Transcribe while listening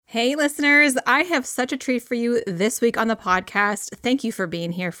Hey, listeners, I have such a treat for you this week on the podcast. Thank you for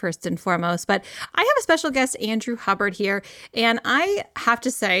being here first and foremost. But I have a special guest, Andrew Hubbard, here. And I have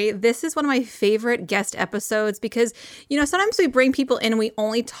to say, this is one of my favorite guest episodes because, sometimes we bring people in and we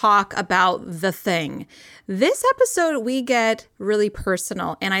only talk about the thing. This episode, we get really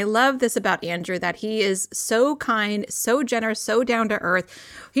personal. And I love this about Andrew, that he is so kind, so generous, so down to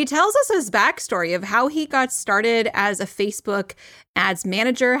earth. He tells us his backstory of how he got started as a Facebook ads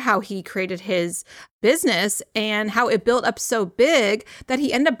manager, how he created his business and how it built up so big that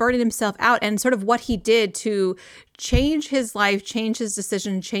he ended up burning himself out, and sort of what he did to change his life, change his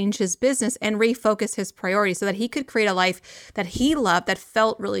decision, change his business, and refocus his priorities so that he could create a life that he loved, that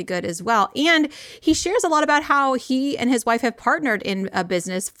felt really good as well. And he shares a lot about how he and his wife have partnered in a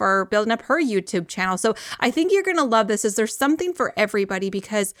business for building up her YouTube channel. So I think you're going to love this, as there's something for everybody,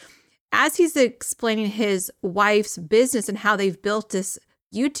 because as he's explaining his wife's business and how they've built this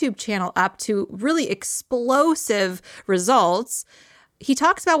YouTube channel up to really explosive results, he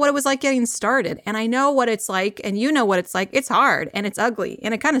talks about what it was like getting started. And I know what it's like, and you know what it's like. It's hard and it's ugly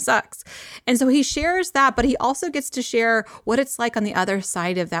and it kind of sucks. And so he shares that, but he also gets to share what it's like on the other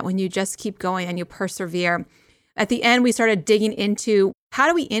side of that when you just keep going and you persevere. At the end, we started digging into how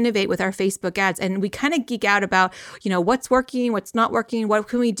do we innovate with our Facebook ads? And we kind of geek out about, what's working, what's not working, what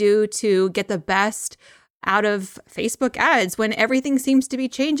can we do to get the best out of Facebook ads when everything seems to be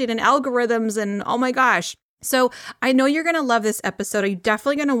changing and algorithms and oh my gosh. So I know you're going to love this episode. You're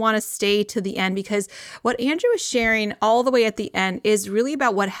definitely going to want to stay to the end, because what Andrew is sharing all the way at the end is really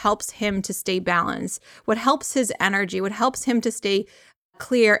about what helps him to stay balanced, what helps his energy, what helps him to stay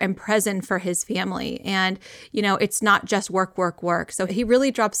clear and present for his family. And, it's not just work, work, work. So he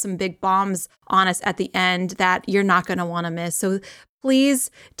really drops some big bombs on us at the end that you're not going to want to miss. So please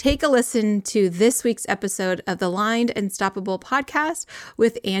take a listen to this week's episode of the Aligned Unstoppable podcast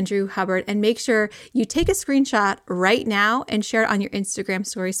with Andrew Hubbard, and make sure you take a screenshot right now and share it on your Instagram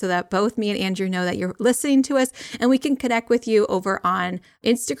story so that both me and Andrew know that you're listening to us, and we can connect with you over on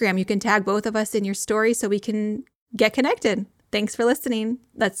Instagram. You can tag both of us in your story so we can get connected. Thanks for listening.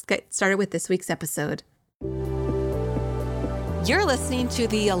 Let's get started with this week's episode. You're listening to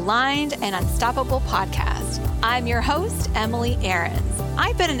the Aligned and Unstoppable podcast. I'm your host, Emily Ahrens.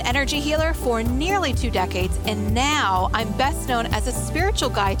 I've been an energy healer for nearly 2 decades, and now I'm best known as a spiritual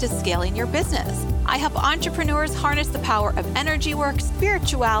guide to scaling your business. I help entrepreneurs harness the power of energy work,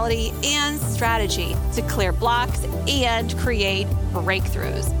 spirituality, and strategy to clear blocks and create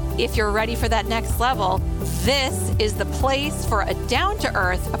breakthroughs. If you're ready for that next level, this is the place for a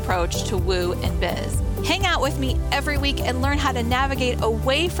down-to-earth approach to woo and biz. Hang out with me every week and learn how to navigate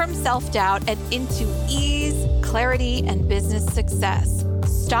away from self-doubt and into ease, clarity, and business success.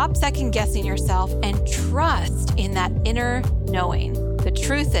 Stop second-guessing yourself and trust in that inner knowing. The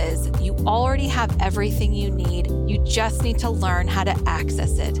truth is, you already have everything you need. You just need to learn how to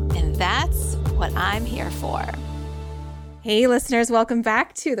access it. And that's what I'm here for. Hey, listeners, welcome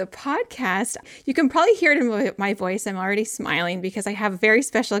back to the podcast. You can probably hear it in my voice. I'm already smiling because I have a very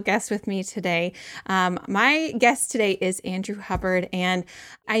special guest with me today. My guest today is Andrew Hubbard, and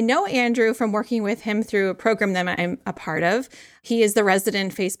I know Andrew from working with him through a program that I'm a part of. He is the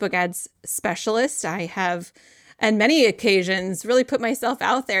resident Facebook ads specialist. I have, on many occasions, really put myself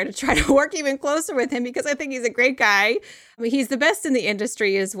out there to try to work even closer with him because I think he's a great guy. I mean, he's the best in the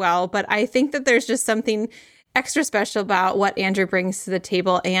industry as well, but I think that there's just something extra special about what Andrew brings to the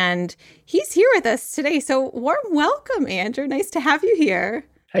table, and he's here with us today. So warm welcome, Andrew. Nice to have you here.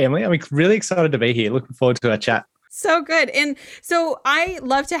 Hey, Emily. I'm really excited to be here. Looking forward to our chat. So good. And so I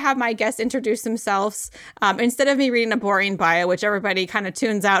love to have my guests introduce themselves instead of me reading a boring bio, which everybody kind of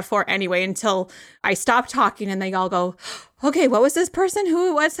tunes out for anyway, until I stop talking and they all go, okay, what was this person?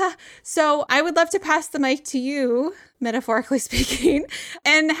 Who was that? So I would love to pass the mic to you, metaphorically speaking,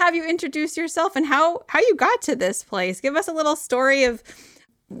 and have you introduce yourself and how you got to this place. Give us a little story of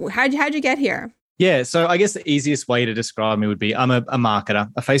how'd you get here? Yeah, so I guess the easiest way to describe me would be I'm a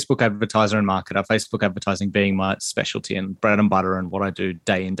marketer, a Facebook advertiser and marketer, Facebook advertising being my specialty and bread and butter and what I do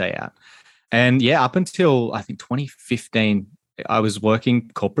day in, day out. And yeah, up until I think 2015, I was working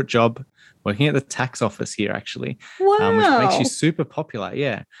corporate job, working at the tax office here actually, wow. Which makes you super popular.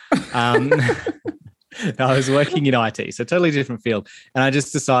 Yeah. I was working in IT, so totally different field. And I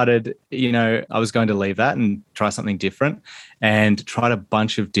just decided, I was going to leave that and try something different and tried a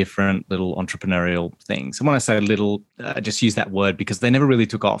bunch of different little entrepreneurial things. And when I say little, I just use that word because they never really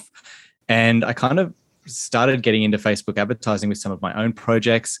took off. And I kind of started getting into Facebook advertising with some of my own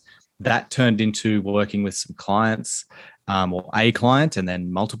projects. That turned into working with some clients. or a client and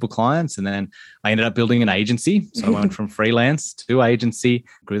then multiple clients. And then I ended up building an agency. So I went from freelance to agency,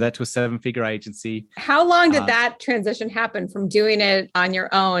 grew that to a 7-figure agency. How long did that transition happen from doing it on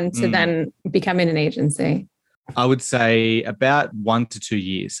your own to then becoming an agency? I would say about 1 to 2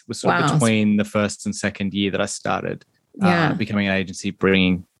 years. It was sort of between the first and second year that I started becoming an agency,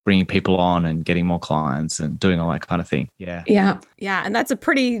 bringing people on and getting more clients and doing all that kind of thing. Yeah. Yeah. Yeah. And that's a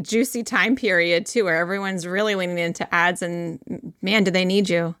pretty juicy time period too, where everyone's really leaning into ads and man, do they need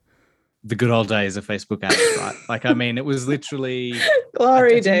you? The good old days of Facebook ads, right? Like, I mean, it was literally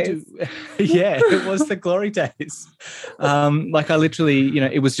glory days. Yeah, it was the glory days. Like I literally,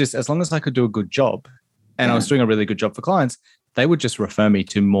 it was just as long as I could do a good job and I was doing a really good job for clients, they would just refer me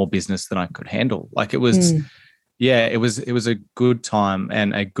to more business than I could handle. Like it was, it was a good time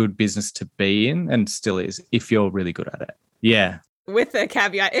and a good business to be in and still is if you're really good at it. Yeah. With a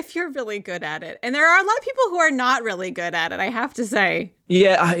caveat, if you're really good at it. And there are a lot of people who are not really good at it, I have to say.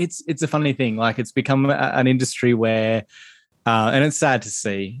 Yeah, it's a funny thing. Like it's become an industry where, and it's sad to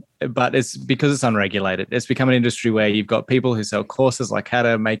see, but it's because it's unregulated. It's become an industry where you've got people who sell courses like how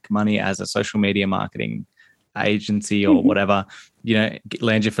to make money as a social media marketing agency or whatever,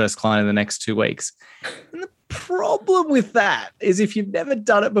 land your first client in the next 2 weeks. And the problem with that is if you've never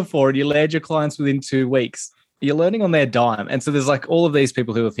done it before and you land your clients within 2 weeks, you're learning on their dime. And so there's like all of these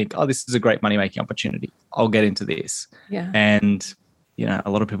people who will think, oh, this is a great money-making opportunity. I'll get into this. Yeah. And, a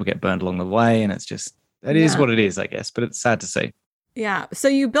lot of people get burned along the way and it's just, it is what it is, I guess, but it's sad to see. Yeah. So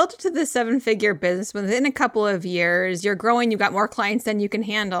you built it to this 7-figure business within a couple of years. You're growing. You've got more clients than you can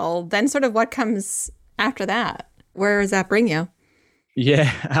handle. Then sort of what comes after that? Where does that bring you?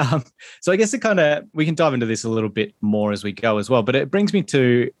 Yeah. So I guess we can dive into this a little bit more as we go as well. But it brings me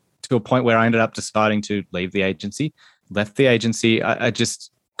to a point where I ended up deciding to leave the agency. Left the agency. I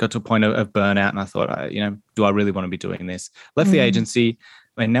just got to a point of burnout and I thought, do I really want to be doing this? Left the agency.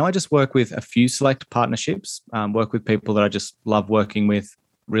 And now I just work with a few select partnerships, work with people that I just love working with,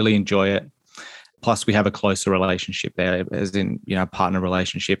 really enjoy it. Plus, we have a closer relationship there, as in, partner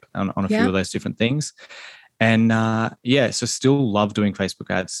relationship on a few of those different things. And so still love doing Facebook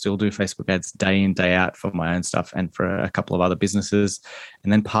ads, still do Facebook ads day in, day out for my own stuff and for a couple of other businesses.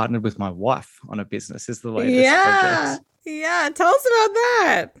 And then partnered with my wife on a business is the latest project. Yeah. Tell us about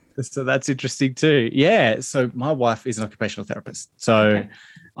that. So that's interesting too. Yeah. So my wife is an occupational therapist. So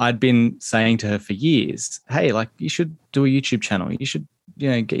I'd been saying to her for years, hey, like you should do a YouTube channel. You should,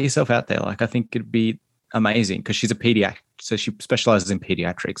 get yourself out there. Like I think it'd be amazing because she's a pediatric. So she specializes in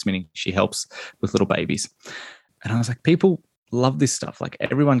pediatrics, meaning she helps with little babies. And I was like, people love this stuff. Like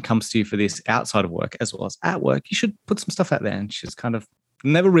everyone comes to you for this outside of work as well as at work. You should put some stuff out there. And she's kind of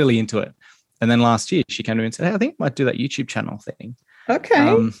never really into it. And then last year she came to me and said, hey, I think I might do that YouTube channel thing. Okay.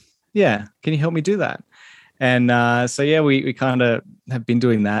 Can you help me do that? And we kind of have been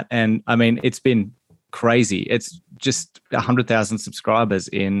doing that. And I mean, it's been crazy. It's just 100,000 subscribers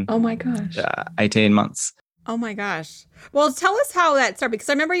in 18 months. Oh my gosh. Well, tell us how that started, because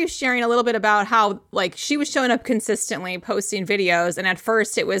I remember you sharing a little bit about how like she was showing up consistently posting videos. And at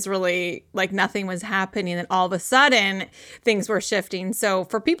first it was really like nothing was happening. And all of a sudden things were shifting. So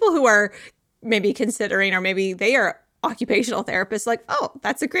for people who are maybe considering, or maybe they are occupational therapists, like, oh,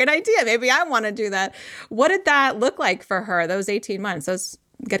 that's a great idea. Maybe I want to do that. What did that look like for her, those 18 months, those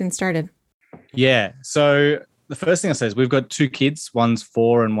getting started? Yeah. So the first thing I say is we've got 2 kids. One's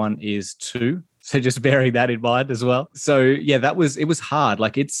 4 and one is 2. So just bearing that in mind as well. So yeah, it was hard.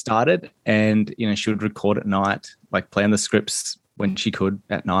 Like it started and, she would record at night, like plan the scripts when she could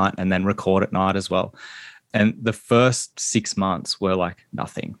at night and then record at night as well. And the first 6 months were like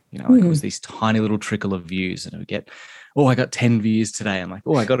nothing, it was these tiny little trickle of views and it would get, oh, I got 10 views today. I'm like,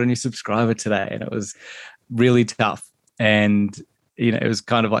 oh, I got a new subscriber today. And it was really tough. And, it was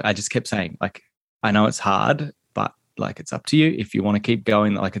kind of like, I just kept saying like, I know it's hard, but like, it's up to you. If you want to keep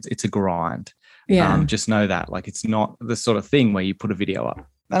going, like it's a grind. Yeah. Just know that like, it's not the sort of thing where you put a video up.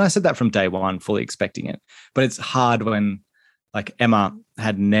 And I said that from day one, fully expecting it, but it's hard when like Emma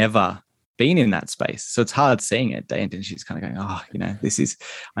had never been in that space. So it's hard seeing it day in, and she's kind of going, oh,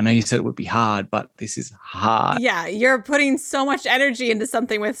 I know you said it would be hard, but this is hard. Yeah. You're putting so much energy into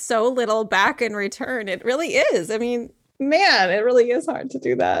something with so little back in return. It really is. I mean, man, it really is hard to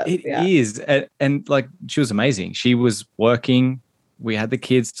do that. It is. And like, she was amazing. She was working. We had the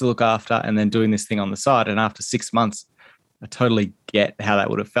kids to look after and then doing this thing on the side. And after 6 months, I totally get how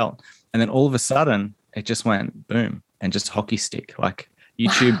that would have felt. And then all of a sudden it just went boom and just hockey stick. Like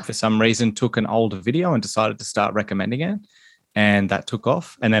YouTube for some reason took an older video and decided to start recommending it. And that took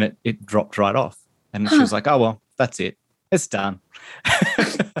off. And then it dropped right off. And she was like, oh, well, that's it. It's done.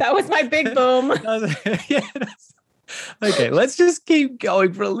 That was my big boom. Okay, let's just keep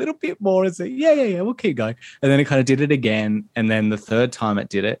going for a little bit more. And say, yeah, we'll keep going. And then it kind of did it again. And then the third time it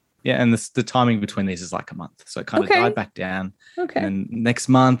did it. Yeah, and the timing between these is like a month. So it kind of died back down. Okay. And then next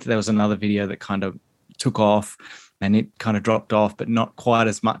month, there was another video that kind of took off and it kind of dropped off, but not quite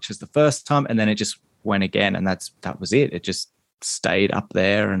as much as the first time. And then it just went again. And that was it. It just stayed up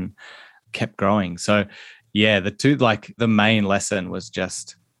there and kept growing. So yeah, the main lesson was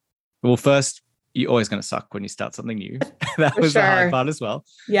just, well, first, you're always going to suck when you start something new. That was the hard part as well.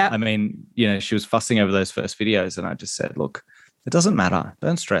 Yeah. I mean, she was fussing over those first videos and I just said, look, it doesn't matter.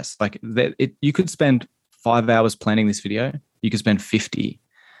 Don't stress. Like you could spend 5 hours planning this video. You could spend 50.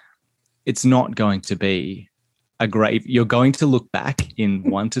 It's not going to be you're going to look back in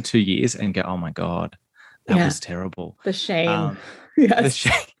 1 to 2 years and go, oh my God, that was terrible. The shame. Yes. The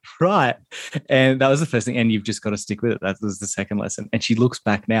shame. Right. And that was the first thing. And you've just got to stick with it. That was the second lesson. And she looks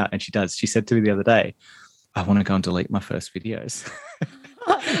back now and she does. She said to me the other day, I want to go and delete my first videos.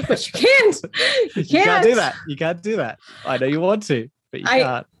 But you can't. You can't do that. You can't do that. I know you want to, but you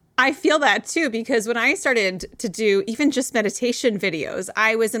can't. I feel that too, because when I started to do even just meditation videos,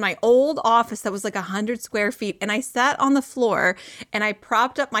 I was in my old office that was like 100 square feet. And I sat on the floor and I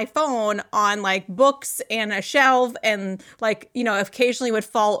propped up my phone on like books and a shelf and like, occasionally would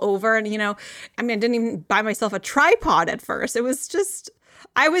fall over. And, I didn't even buy myself a tripod at first. It was just,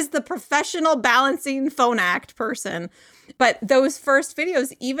 I was the professional balancing phone act person. But those first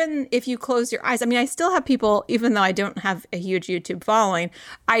videos, even if you close your eyes, I still have people, even though I don't have a huge YouTube following,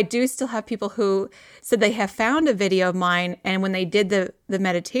 I do still have people who said they have found a video of mine. And when they did the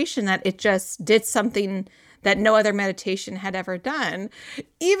meditation, that it just did something that no other meditation had ever done,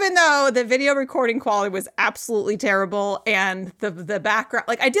 even though the video recording quality was absolutely terrible. And the background,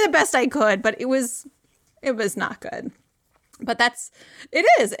 like I did the best I could, but it was not good. But it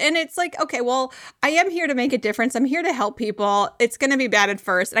is. And it's like, okay, well, I am here to make a difference. I'm here to help people. It's going to be bad at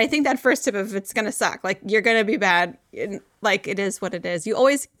first. And I think that first tip of it's going to suck. Like you're going to be bad. Like it is what it is. You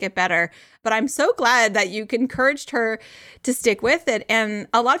always get better. But I'm so glad that you encouraged her to stick with it. And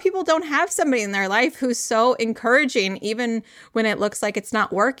a lot of people don't have somebody in their life who's so encouraging, even when it looks like it's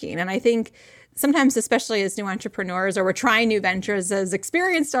not working. And I think sometimes, especially as new entrepreneurs, or we're trying new ventures as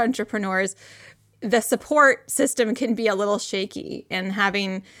experienced entrepreneurs, the support system can be a little shaky, and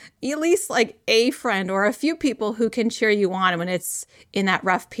having at least like a friend or a few people who can cheer you on when it's in that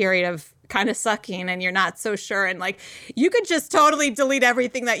rough period of kind of sucking and you're not so sure. And like, you could just totally delete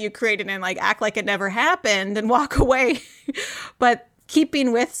everything that you created and like act like it never happened and walk away. But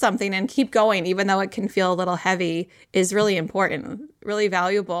keeping with something and keep going, even though it can feel a little heavy, is really important, really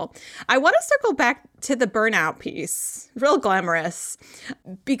valuable. I want to circle back to the burnout piece, real glamorous,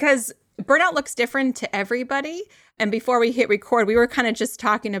 because burnout looks different to everybody. And before we hit record, we were kind of just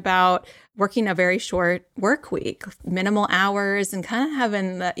talking about working a very short work week, minimal hours, and kind of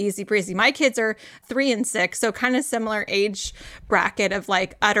having the easy breezy. My kids are 3 and 6, so kind of similar age bracket of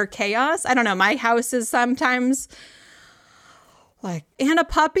like utter chaos. I don't know. My house is sometimes like, and a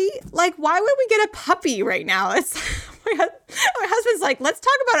puppy? Like, why would we get a puppy right now? It's my husband's like, let's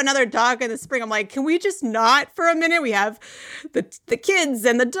talk about another dog in the spring. I'm like, can we just not for a minute? We have the kids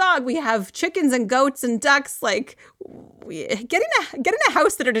and the dog. We have chickens and goats and ducks. Like, getting a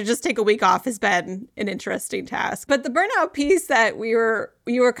house sitter to just take a week off has been an interesting task. But the burnout piece that you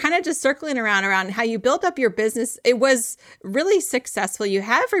were kind of just circling around how you built up your business, it was really successful. You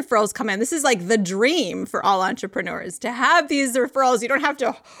have referrals come in. This is like the dream for all entrepreneurs, to have these referrals. You don't have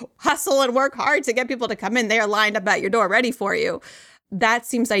to hustle and work hard to get people to come in. They are lined up at your door ready for you. That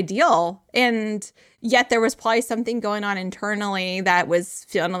seems ideal. And yet there was probably something going on internally that was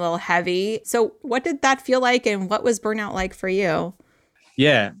feeling a little heavy. So what did that feel like, and what was burnout like for you?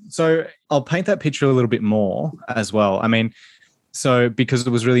 Yeah. So I'll paint that picture a little bit more as well. I mean, so because it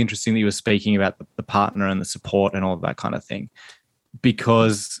was really interesting that you were speaking about the partner and the support and all of that kind of thing,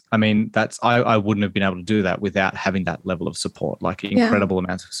 because I mean, I wouldn't have been able to do that without having that level of support, like incredible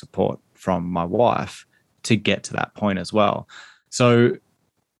amounts of support from my wife to get to that point as well. So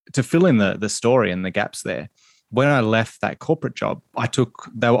to fill in the story and the gaps there, when I left that corporate job,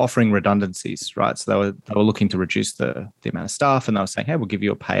 they were offering redundancies, right? So they were looking to reduce the amount of staff, and they were saying, hey, we'll give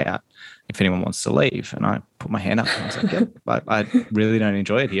you a payout if anyone wants to leave. And I put my hand up and I was like, yep, I really don't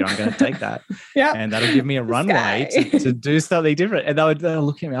enjoy it here. I'm going to take that. And that'll give me a runway to do something different. And they were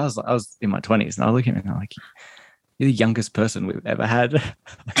looking at me. I was in my 20s, and they were looking at me and they're like, you're the youngest person we've ever had.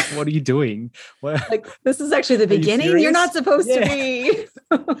 Like, what are you doing? Like, this is actually the beginning. You're not supposed to be.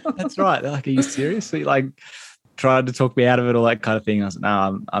 That's right. They're like, are you serious? Like, tried to talk me out of it, all that kind of thing. I was like,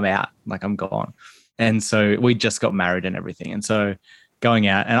 no, I'm out. Like, I'm gone. And so we just got married and everything. And so going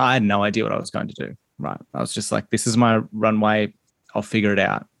out, and I had no idea what I was going to do. right. I was just like, this is my runway. I'll figure it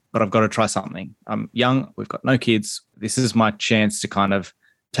out, but I've got to try something. I'm young. We've got no kids. This is my chance to kind of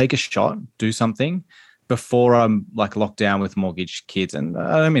take a shot, do something before I'm like locked down with mortgage, kids. And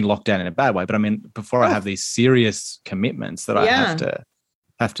I don't mean locked down in a bad way, but I mean, before I have these serious commitments that I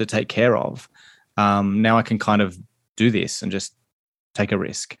have to take care of. Now I can kind of do this and just take a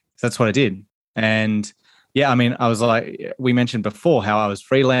risk. So that's what I did. And yeah, I mean, I was like, we mentioned before how I was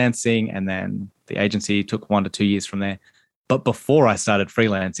freelancing and then the agency took 1 to 2 years from there. But before I started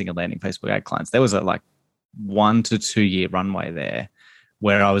freelancing and landing Facebook ad clients, there was a like 1 to 2 year runway there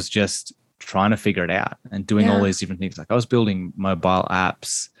where I was just trying to figure it out and doing all these different things. Like I was building mobile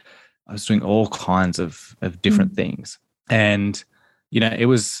apps. I was doing all kinds of different things. And, you know, it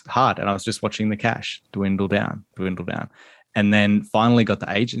was hard. And I was just watching the cash dwindle down. And then finally got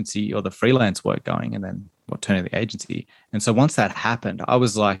the agency or the freelance work going and then turning the agency. And so once that happened, I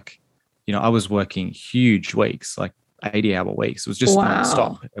was like, you know, I was working huge weeks, like 80-hour weeks. It was just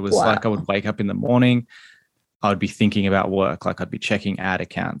nonstop. It was like I would wake up in the morning, I would be thinking about work, like I'd be checking ad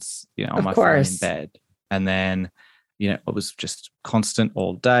accounts, you know, on my phone in bed. And then, you know, it was just constant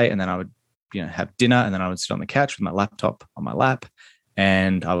all day. And then I would, you know, have dinner and then I would sit on the couch with my laptop on my lap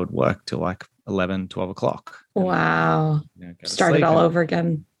and I would work till like 11, 12 o'clock. Wow. You know, started all over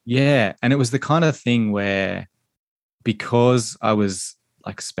again. Yeah. And it was the kind of thing where because I was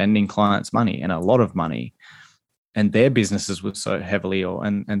like spending clients' money and a lot of money and their businesses were so heavily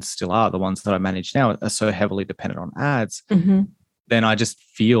and still are, the ones that I manage now are so heavily dependent on ads, then I just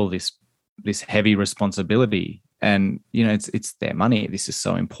feel this heavy responsibility. And, you know, it's their money. This is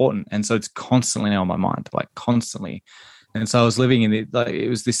so important. And so it's constantly on my mind, like constantly. And so I was living in it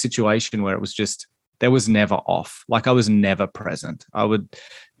was this situation where it was just, there was never off. Like I was never present. I would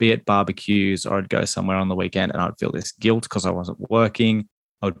be at barbecues or I'd go somewhere on the weekend and I'd feel this guilt because I wasn't working.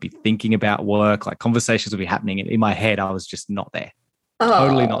 I would be thinking about work, like conversations would be happening. And in my head, I was just not there.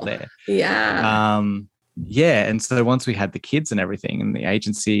 Totally not there. Yeah. Yeah. And so once we had the kids and everything and the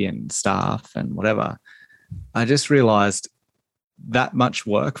agency and staff and whatever, I just realized that much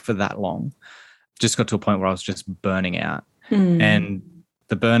work for that long just got to a point where I was just burning out. And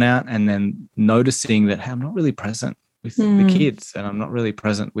the burnout and then noticing that, hey, I'm not really present with the kids and I'm not really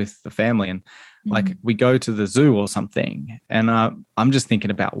present with the family. And like we go to the zoo or something and I'm just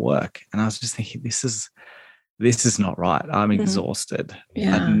thinking about work. And I was just thinking, this is not right. I'm exhausted.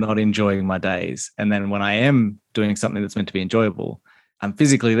 I'm not enjoying my days. And then when I am doing something that's meant to be enjoyable, I'm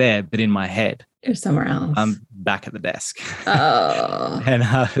physically there, but in my head, you're somewhere else. I'm back at the desk. Oh. And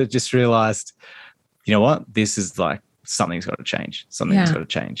I just realized, you know what? This is like, something's got to change. Something's got to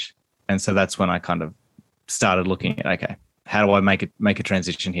change. And so that's when I kind of started looking at, okay, how do I make a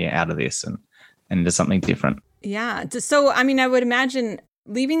transition here out of this and into something different? Yeah. So, I mean, I would imagine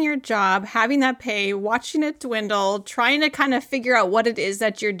leaving your job, having that pay, watching it dwindle, trying to kind of figure out what it is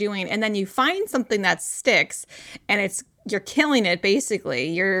that you're doing. And then you find something that sticks and you're killing it, basically.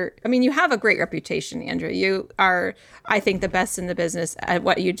 You have a great reputation, Andrew. You are, I think, the best in the business at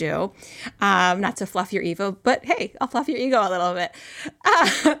what you do. Not to fluff your ego, but hey, I'll fluff your ego a little bit.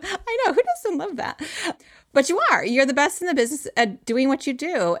 I know, who doesn't love that? But you're the best in the business at doing what you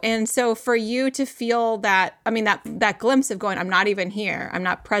do. And so for you to feel that, I mean, that glimpse of going, I'm not even here, I'm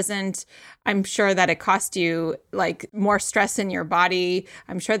not present, I'm sure that it cost you like more stress in your body.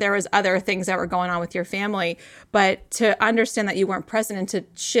 I'm sure there was other things that were going on with your family, but to understand that you weren't present and to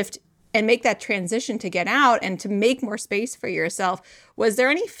shift and make that transition to get out and to make more space for yourself. Was there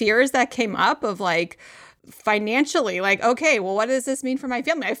any fears that came up of like, financially, like, okay, well, what does this mean for my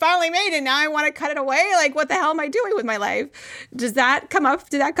family? I finally made it. Now I want to cut it away. Like, what the hell am I doing with my life? Did that come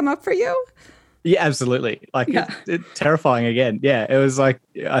up for you? Yeah, absolutely. Like it's terrifying again. Yeah. It was like,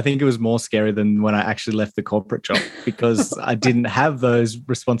 I think it was more scary than when I actually left the corporate job because I didn't have those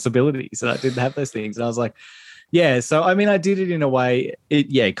responsibilities and I didn't have those things. And I was like, yeah. So, I mean, I did it in a way,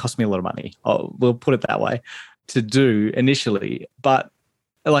 it cost me a lot of money. We'll put it that way to do initially, but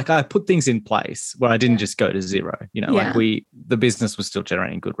like I put things in place where I didn't just go to zero, you know, like the business was still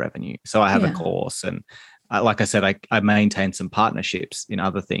generating good revenue. So I have a course and like I said, I maintained some partnerships in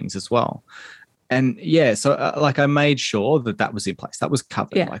other things as well. And so like I made sure that was in place. That was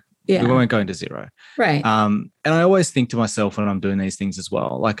covered. Like we weren't going to zero. Right. And I always think to myself when I'm doing these things as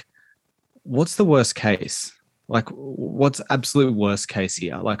well, like what's the worst case? Like what's absolute worst case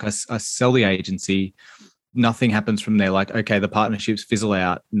here? Like I sell the agency, nothing happens from there. Like, okay, the partnerships fizzle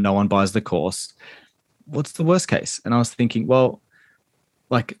out. No one buys the course. What's the worst case? And I was thinking, well,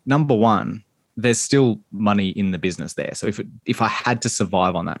 like number one, there's still money in the business there. So if I had to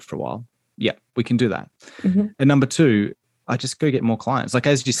survive on that for a while, we can do that. And number two, I just go get more clients. Like,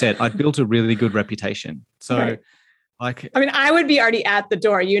 as you said, I built a really good reputation. So Right. like, I mean, I would be already at the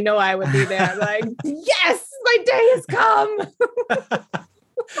door. I would be there like, yes, my day has come.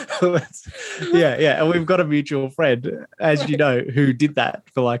 yeah. And we've got a mutual friend, as you know, who did that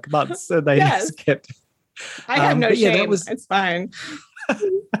for like months. So they just kept. I have no but yeah, shame. It's fine.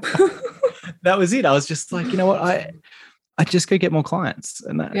 That was it. I was just like, you know what? I just go get more clients.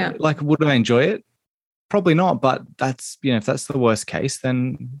 And like, would I enjoy it? Probably not. But that's, if that's the worst case,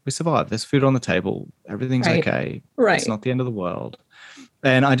 then we survive. There's food on the table. Everything's okay. Right. It's not the end of the world.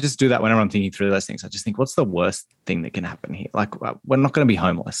 And I just do that whenever I'm thinking through those things. I just think, what's the worst thing that can happen here? Like, we're not going to be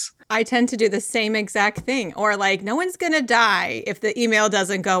homeless. I tend to do the same exact thing. Or like, no one's going to die if the email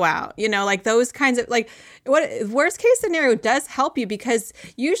doesn't go out. Like those kinds of like, what worst case scenario does help you, because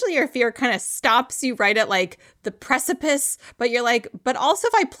usually your fear kind of stops you right at like the precipice. But you're like, but also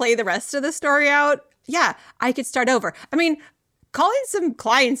if I play the rest of the story out, I could start over. I mean, calling some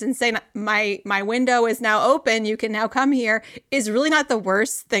clients and saying my window is now open, you can now come here, is really not the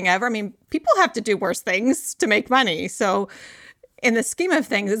worst thing ever. I mean, people have to do worse things to make money. So in the scheme of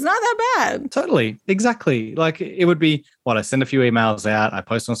things, it's not that bad. Totally. Exactly. Like, it would be I send a few emails out, I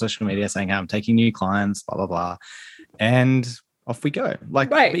post on social media saying, hey, I'm taking new clients, blah, blah, blah. And off we go.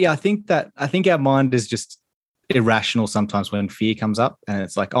 Like, right. But yeah, I think our mind is just irrational sometimes when fear comes up and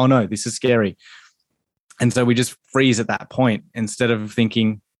it's like, oh no, this is scary. And so we just freeze at that point instead of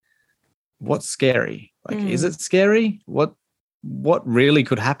thinking, what's scary? Like, is it scary? What really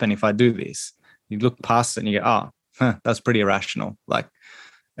could happen if I do this? You look past it and you go, that's pretty irrational. Like,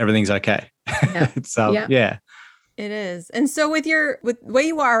 everything's okay. Yeah. It is. And so with where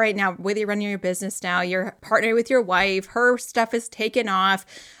you are right now, whether you're running your business now, you're partnering with your wife, her stuff is taken off.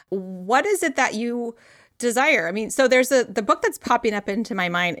 What is it that you desire? I mean, so there's the book that's popping up into my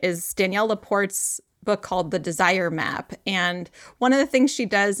mind is Danielle Laporte's book called The Desire Map. And one of the things she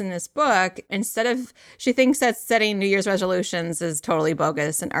does in this book, she thinks that setting New Year's resolutions is totally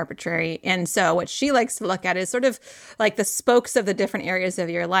bogus and arbitrary. And so what she likes to look at is sort of like the spokes of the different areas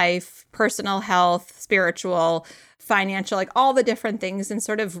of your life: personal health, spiritual, financial, like all the different things, and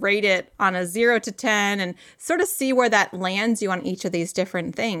sort of rate it on a 0 to 10 and sort of see where that lands you on each of these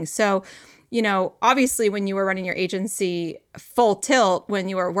different things. So obviously when you were running your agency full tilt, when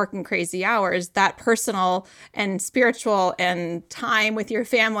you were working crazy hours, that personal and spiritual and time with your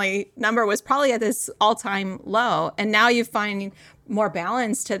family number was probably at this all-time low. And now you're finding more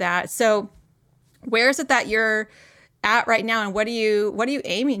balance to that. So where is it that you're at right now? And what are you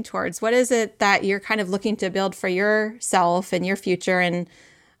aiming towards? What is it that you're kind of looking to build for yourself and your future? And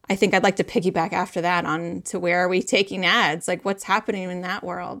I think I'd like to piggyback after that on to where are we taking ads? Like, what's happening in that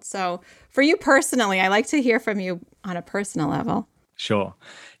world? So for you personally, I like to hear from you on a personal level. Sure.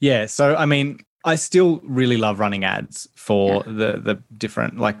 Yeah. So, I mean, I still really love running ads for the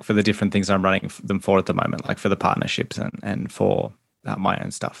different, like for the different things I'm running them for at the moment, like for the partnerships and for my own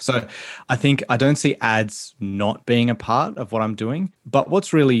stuff. So I think I don't see ads not being a part of what I'm doing. But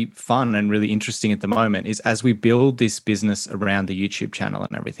what's really fun and really interesting at the moment is as we build this business around the YouTube channel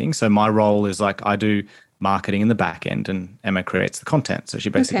and everything. So my role is like I do marketing in the back end and Emma creates the content. So she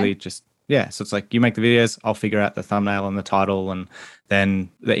basically so it's like you make the videos, I'll figure out the thumbnail and the title and then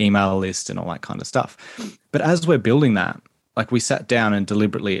the email list and all that kind of stuff. But as we're building that, like we sat down and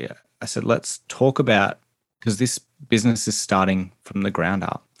deliberately, I said, let's talk about, because this business is starting from the ground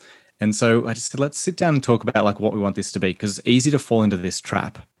up. And so I just said, let's sit down and talk about like what we want this to be, because it's easy to fall into this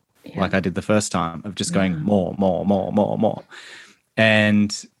trap like I did the first time of just going more.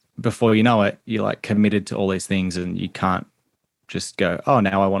 And before you know it, you're like committed to all these things and you can't just go, oh,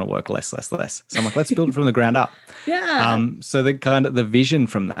 now I want to work less. So I'm like, let's build it from the ground up. So the vision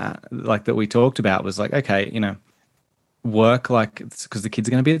from that, like that we talked about was like, okay, work like, because the kids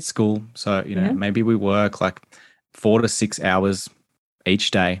are going to be at school. So, maybe we work like 4 to 6 hours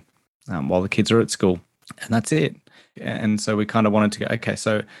each day while the kids are at school, and that's it. And so we kind of wanted to go, okay,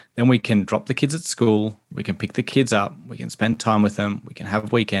 so then we can drop the kids at school, we can pick the kids up, we can spend time with them, we can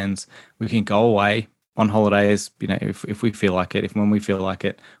have weekends, we can go away on holidays, if we feel like it, when we feel like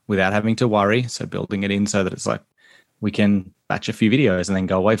it, without having to worry. So building it in so that it's like we can batch a few videos and then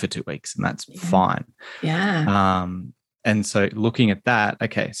go away for 2 weeks, and that's fine. And so looking at that,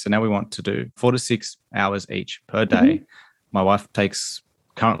 okay, so now we want to do 4 to 6 hours each per day. My wife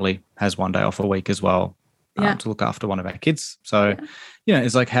currently has 1 day off a week as well to look after one of our kids. So,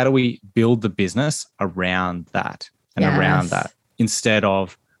 it's like, how do we build the business around that and around that instead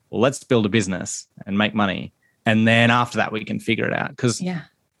of, well, let's build a business and make money. And then after that, we can figure it out. Because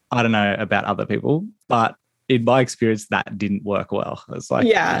I don't know about other people, but in my experience, that didn't work well. It's like,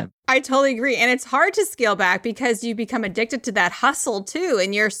 I totally agree. And it's hard to scale back because you become addicted to that hustle too.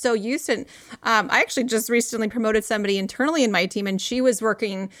 And you're so used to, I actually just recently promoted somebody internally in my team, and she was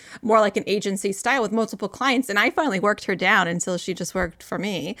working more like an agency style with multiple clients. And I finally worked her down until she just worked for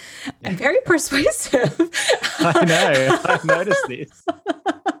me. And very persuasive. I know. I've noticed this.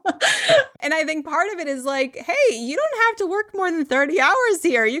 And I think part of it is like, hey, you don't have to work more than 30 hours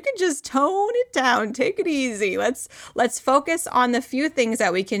here. You can just tone it down, take it easy. Let's focus on the few things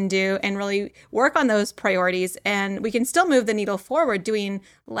that we can do and really work on those priorities. And we can still move the needle forward doing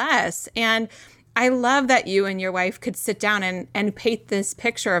less. And I love that you and your wife could sit down and paint this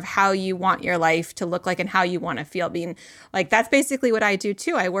picture of how you want your life to look like and how you want to feel. Being like, that's basically what I do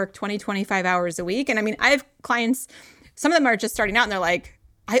too. I work 20, 25 hours a week. And I mean, I have clients, some of them are just starting out and they're like,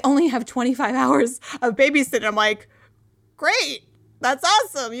 I only have 25 hours of babysitting. I'm like, great. That's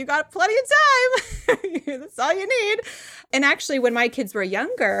awesome. You got plenty of time. That's all you need. And actually, when my kids were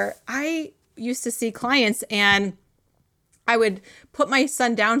younger, I used to see clients and I would put my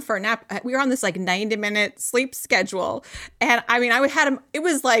son down for a nap. We were on this like 90-minute sleep schedule. And I mean, I would had him, it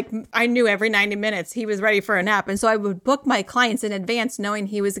was like, I knew every 90 minutes he was ready for a nap. And so I would book my clients in advance knowing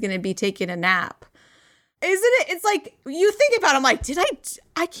he was going to be taking a nap. Isn't it? It's like, you think about it, I'm like,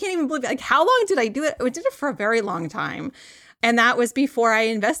 I can't even believe it. Like, how long did I do it? I did it for a very long time. And that was before I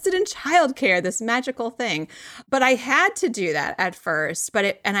invested in childcare, this magical thing. But I had to do that at first,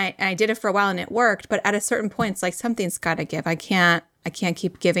 I did it for a while and it worked. But at a certain point, it's like, something's got to give. I can't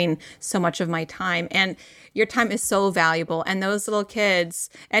keep giving so much of my time. And your time is so valuable. And those little kids,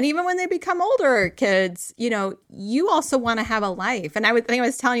 and even when they become older kids, you know, you also want to have a life. And I think I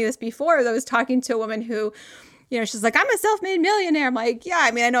was telling you this before. I was talking to a woman who, you know, she's like, I'm a self-made millionaire. I'm like, yeah,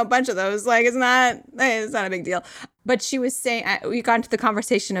 I mean, I know a bunch of those. Like, it's not a big deal. But she was saying, we got into the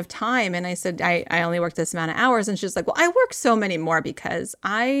conversation of time. And I said, I only work this amount of hours. And she's like, well, I work so many more because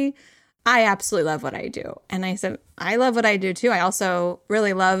I absolutely love what I do. And I said, I love what I do too. I also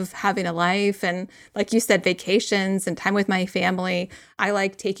really love having a life. And like you said, vacations and time with my family. I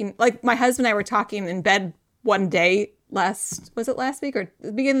like taking, like my husband and I were talking in bed one day last week or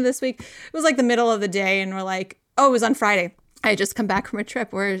the beginning of this week? It was like the middle of the day. And we're like, oh, it was on Friday. I had just come back from a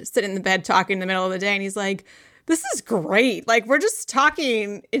trip. We're sitting in the bed talking in the middle of the day. And he's like, this is great. Like, we're just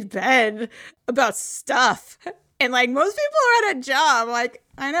talking in bed about stuff. And like most people are at a job, like,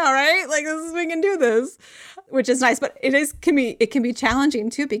 I know, right? Like we can do this, which is nice. But it can be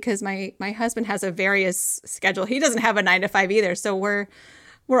challenging too, because my husband has a various schedule. He doesn't have a 9-to-5 either. So we're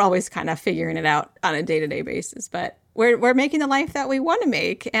always kind of figuring it out on a day-to-day basis. But we're making the life that we want to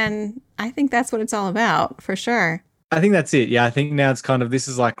make. And I think that's what it's all about, for sure. I think that's it. Yeah, I think now it's kind of, this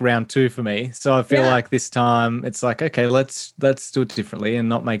is like round 2 for me. So I feel like this time it's like, okay, let's do it differently and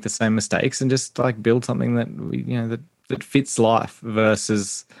not make the same mistakes and just like build something that we, you know, that fits life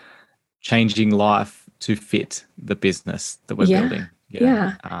versus changing life to fit the business that we're building.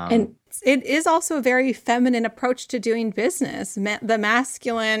 Yeah. And it is also a very feminine approach to doing business. The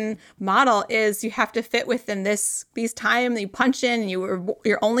masculine model is you have to fit within these time that you punch in, and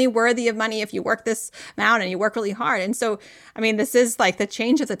you're only worthy of money if you work this amount and you work really hard. And so, I mean, this is like the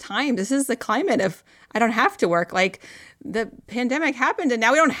change of the time. This is the climate of, I don't have to work. Like the pandemic happened and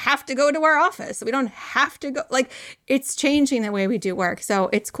now we don't have to go to our office. We don't have to go, like it's changing the way we do work. So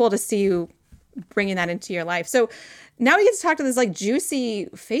it's cool to see you bringing that into your life. So now we get to talk to this like juicy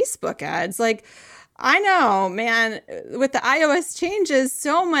Facebook ads. Like, I know, man, with the iOS changes,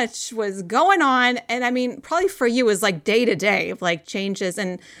 so much was going on. And I mean, probably for you is like day to day of like changes.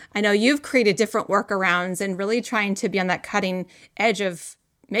 And I know you've created different workarounds and really trying to be on that cutting edge of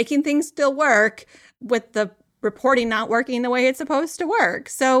making things still work with the reporting not working the way it's supposed to work.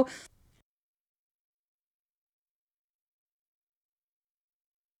 So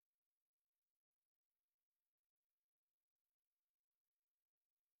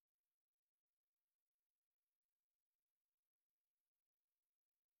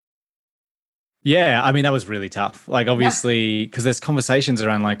yeah, I mean, that was really tough. Like, obviously, because there's conversations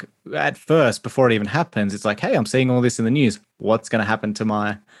around, like, at first, before it even happens, it's like, hey, I'm seeing all this in the news. What's going to happen to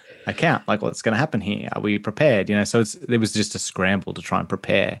my account? Like, what's going to happen here? Are we prepared? You know, so it was just a scramble to try and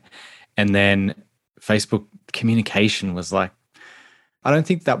prepare. And then Facebook communication was like, I don't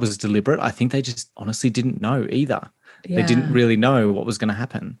think that was deliberate. I think they just honestly didn't know either. Yeah. They didn't really know what was going to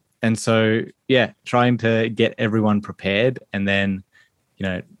happen. And so, yeah, trying to get everyone prepared and then, you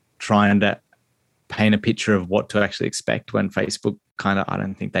know, trying to paint a picture of what to actually expect when Facebook kind of, I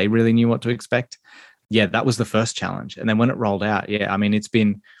don't think they really knew what to expect. Yeah, that was the first challenge. And then when it rolled out, yeah, I mean, it's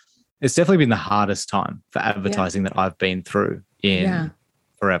definitely been the hardest time for advertising that I've been through in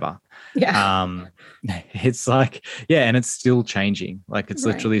forever. Yeah. It's like, yeah, and it's still changing. Like it's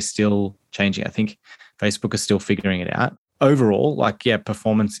literally still changing. I think Facebook is still figuring it out. Overall, like, yeah,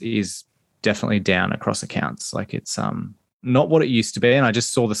 performance is definitely down across accounts. Like it's not what it used to be. And I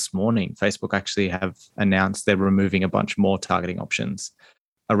just saw this morning, Facebook actually have announced they're removing a bunch more targeting options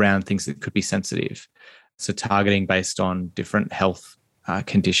around things that could be sensitive. So targeting based on different health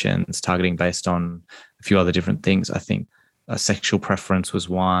conditions, targeting based on a few other different things. I think a sexual preference was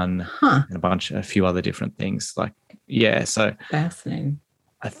one, and a few other different things. Like, yeah, so fascinating.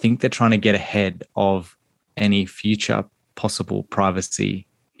 I think they're trying to get ahead of any future possible privacy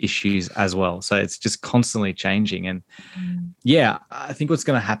issues as well. So it's just constantly changing. And yeah, I think what's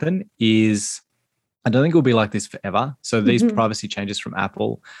going to happen is I don't think it will be like this forever. So these privacy changes from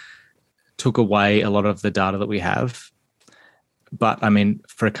Apple took away a lot of the data that we have. But I mean,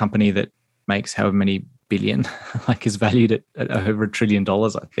 for a company that makes however many billion, like is valued at over $1 trillion,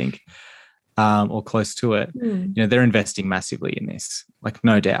 I think, or close to it, you know, they're investing massively in this, like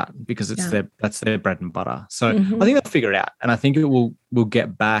no doubt, because it's that's their bread and butter. So I think they'll figure it out, and I think it will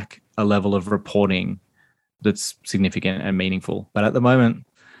get back a level of reporting that's significant and meaningful. But at the moment,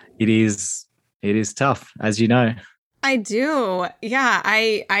 it is tough, as you know. I do. Yeah.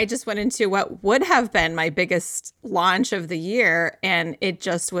 I just went into what would have been my biggest launch of the year, and it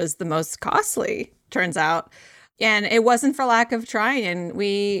just was the most costly, turns out. And it wasn't for lack of trying. And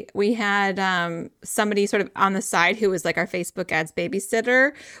we had somebody sort of on the side who was like our Facebook ads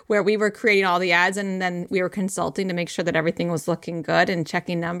babysitter, where we were creating all the ads and then we were consulting to make sure that everything was looking good and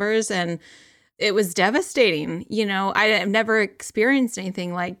checking numbers. And it was devastating. You know, I've never experienced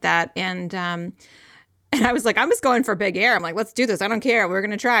anything like that. And I was like, I'm just going for big air. I'm like, let's do this. I don't care. We're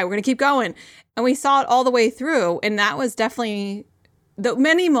going to try. We're going to keep going. And we saw it all the way through. And that was definitely the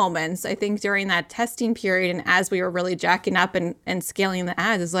many moments, I think, during that testing period. And as we were really jacking up and scaling the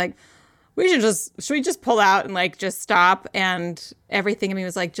ads, is like, should we just pull out and like just stop and everything? I mean, it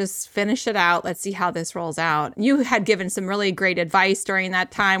was like, just finish it out. Let's see how this rolls out. You had given some really great advice during that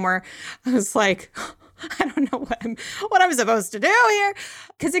time where I was like, I don't know what I'm supposed to do here,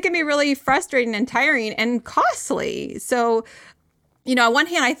 because it can be really frustrating and tiring and costly. So, you know, on one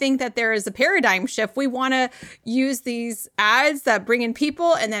hand, I think that there is a paradigm shift. We want to use these ads that bring in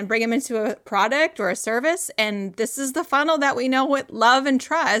people and then bring them into a product or a service. And this is the funnel that we know with love and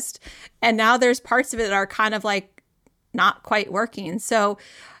trust. And now there's parts of it that are kind of like not quite working. So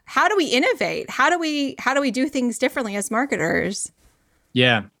how do we innovate? How do we do things differently as marketers?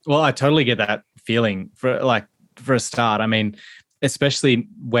 Yeah, well, I totally get that feeling for a start. I mean, especially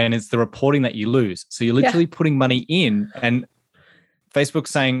when it's the reporting that you lose. So you're literally putting money in, and Facebook's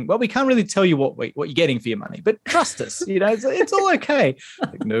saying, well, we can't really tell you what you're getting for your money, but trust us, you know, it's all okay.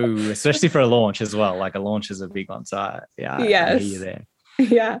 Like, no, especially for a launch as well. Like a launch is a big one. So yeah, I hear you there.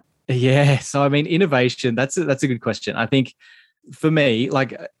 Yeah. Yeah. So I mean, innovation, that's a good question. I think for me,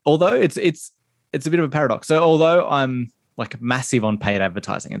 like, although it's a bit of a paradox. So although I'm like massive on paid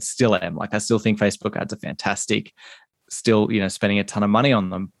advertising and still am, like I still think Facebook ads are fantastic, still, you know, spending a ton of money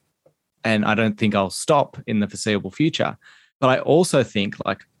on them. And I don't think I'll stop in the foreseeable future. But I also think,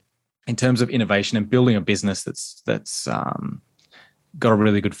 like, in terms of innovation and building a business that's got a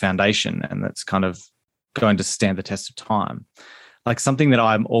really good foundation and that's kind of going to stand the test of time, like something that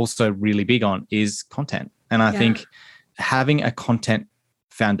I'm also really big on is content. And I think having a content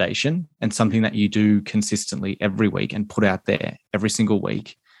foundation and something that you do consistently every week and put out there every single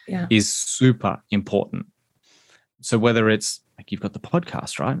week is super important. So whether it's like you've got the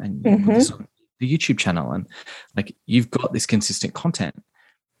podcast, right? And you put this on the YouTube channel, and like you've got this consistent content.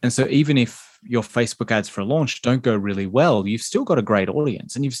 And so even if your Facebook ads for a launch don't go really well, you've still got a great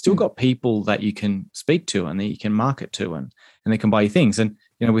audience and you've still got people that you can speak to and that you can market to, and they can buy you things. And,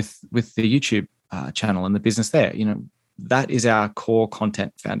 you know, with the YouTube channel and the business there, you know, that is our core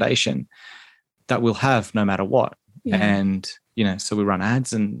content foundation that we'll have no matter what. And, you know, so we run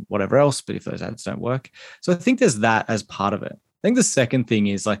ads and whatever else, but if those ads don't work. So I think there's that as part of it. I think the second thing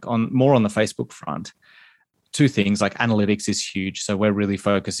is like on the Facebook front, two things, like analytics is huge. So we're really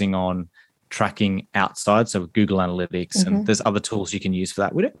focusing on tracking outside. So with Google Analytics, and there's other tools you can use for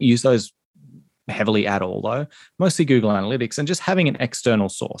that. We don't use those heavily at all though, mostly Google Analytics, and just having an external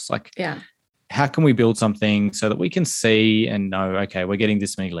source. Like, how can we build something so that we can see and know, okay, we're getting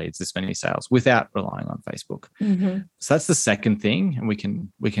this many leads, this many sales without relying on Facebook. So that's the second thing. And we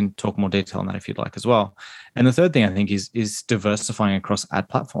can talk more detail on that if you'd like as well. And the third thing I think is diversifying across ad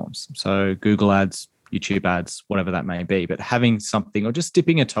platforms. So Google ads, YouTube ads, whatever that may be, but having something or just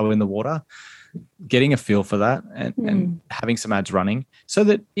dipping a toe in the water, getting a feel for that and having some ads running so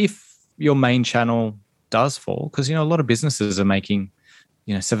that if your main channel does fall, because, you know, a lot of businesses are making,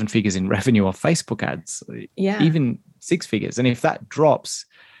 7 figures in revenue off Facebook ads, even 6 figures. And if that drops,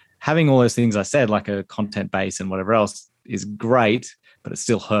 having all those things I said, like a content base and whatever else, is great, but it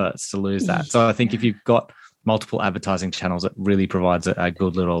still hurts to lose that. So I think if you've got multiple advertising channels, it really provides a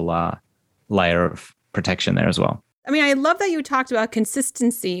good little layer of protection there as well. I mean, I love that you talked about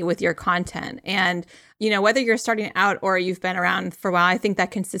consistency with your content. And, whether you're starting out or you've been around for a while, I think that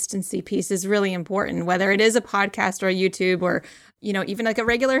consistency piece is really important, whether it is a podcast or a YouTube or, even like a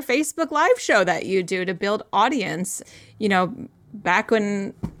regular Facebook live show that you do to build audience. Back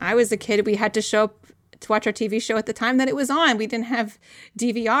when I was a kid, we had to show up to watch our TV show at the time that it was on. We didn't have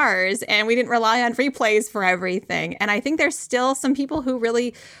DVRs and we didn't rely on replays for everything. And I think there's still some people who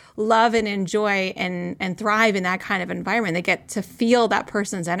really love and enjoy and thrive in that kind of environment. They get to feel that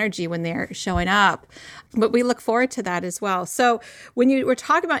person's energy when they're showing up. But we look forward to that as well. So when you were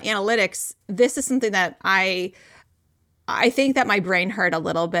talking about analytics, this is something that I think that my brain hurt a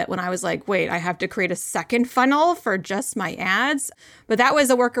little bit when I was like, wait, I have to create a second funnel for just my ads. But that was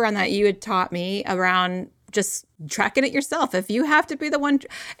a workaround that you had taught me around just tracking it yourself. If you have to be the one.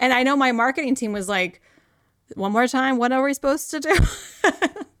 And I know my marketing team was like, one more time, what are we supposed to do?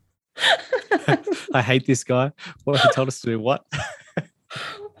 I hate this guy. What he told us to do? What?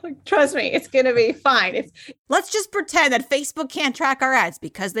 Trust me, it's going to be fine. Let's just pretend that Facebook can't track our ads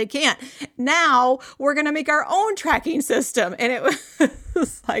because they can't. Now we're going to make our own tracking system. And it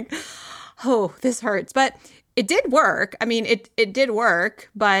was like, oh, this hurts. But it did work. I mean, it did work,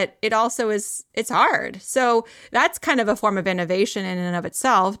 but it also it's hard. So that's kind of a form of innovation in and of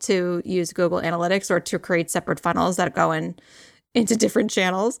itself, to use Google Analytics or to create separate funnels that go into different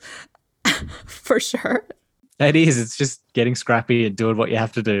channels for sure. It is. It's just getting scrappy and doing what you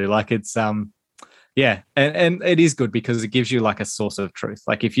have to do. Like it's, and it is good because it gives you like a source of truth.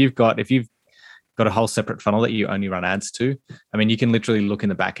 Like if you've got a whole separate funnel that you only run ads to, I mean, you can literally look in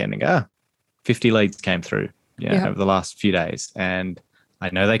the back end and go, 50 leads came through over the last few days. And I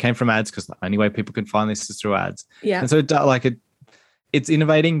know they came from ads because the only way people can find this is through ads. Yeah. And so it's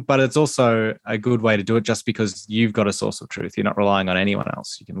innovating, but it's also a good way to do it just because you've got a source of truth. You're not relying on anyone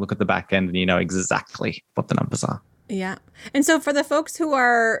else. You can look at the back end and you know exactly what the numbers are. Yeah. And so for the folks who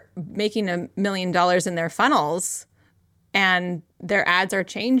are making $1 million in their funnels and their ads are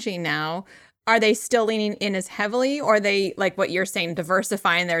changing now, are they still leaning in as heavily, or are they, like what you're saying,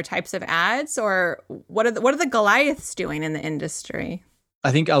 diversifying their types of ads? Or what are the Goliaths doing in the industry?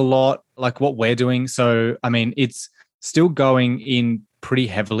 I think a lot like what we're doing. So, I mean, it's still going in pretty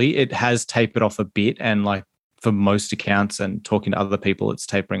heavily. It has tapered off a bit, and like for most accounts and talking to other people, it's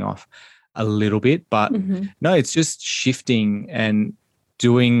tapering off a little bit. But no, it's just shifting and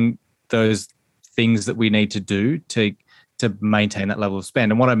doing those things that we need to do to maintain that level of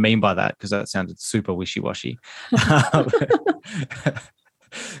spend. And what I mean by that, because that sounded super wishy-washy, but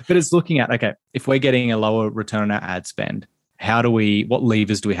it's looking at, okay, if we're getting a lower return on our ad spend, what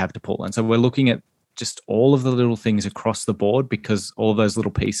levers do we have to pull? And so we're looking at just all of the little things across the board, because all of those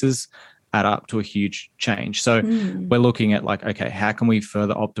little pieces add up to a huge change. So we're looking at like, okay, how can we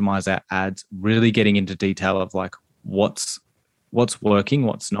further optimize our ads, really getting into detail of like what's working,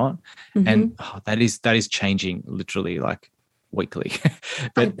 what's not. And that is changing literally like weekly.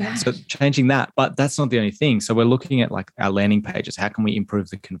 But so changing that, but that's not the only thing. So we're looking at like our landing pages. How can we improve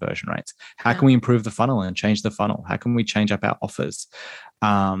the conversion rates? How can we improve the funnel and change the funnel? How can we change up our offers?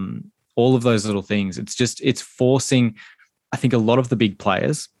 All of those little things. It's forcing, I think a lot of the big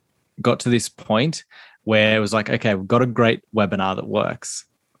players got to this point where it was like, okay, we've got a great webinar that works,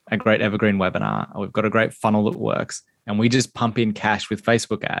 a great evergreen webinar, or we've got a great funnel that works, and we just pump in cash with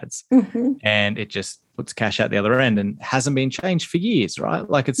Facebook ads and it just puts cash out the other end and hasn't been changed for years, right?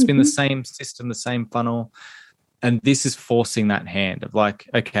 Like it's been the same system, the same funnel. And this is forcing that hand of like,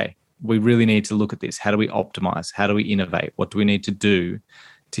 okay, we really need to look at this. How do we optimize? How do we innovate? What do we need to do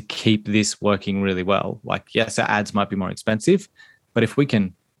to keep this working really well? Like, yes, our ads might be more expensive, but if we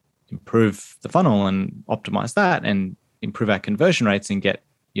can improve the funnel and optimize that and improve our conversion rates and get,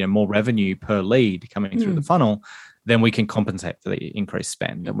 more revenue per lead coming through the funnel, then we can compensate for the increased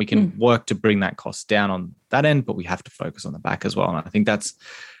spend, and we can work to bring that cost down on that end, but we have to focus on the back as well. And I think that's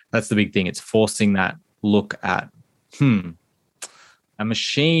the big thing. It's forcing that look at, a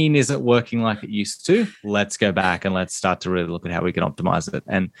machine isn't working like it used to. Let's go back and let's start to really look at how we can optimize it.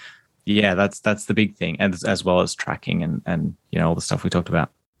 And yeah, that's the big thing, and as well as tracking and all the stuff we talked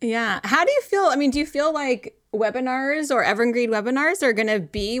about. Yeah. How do you feel? I mean, do you feel like webinars or evergreen webinars are going to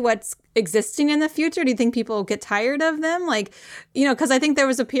be what's existing in the future? Do you think people get tired of them? Like, because I think there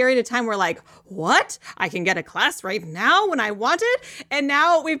was a period of time where like, what? I can get a class right now when I want it. And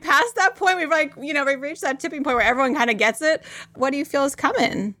now we've passed that point. We've we've reached that tipping point where everyone kind of gets it. What do you feel is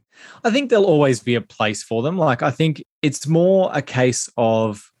coming? I think there'll always be a place for them. Like, I think it's more a case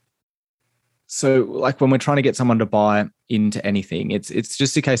of, so like when we're trying to get someone to buy into anything, it's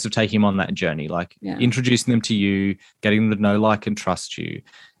just a case of taking them on that journey, like introducing them to you, getting them to know, like, and trust you,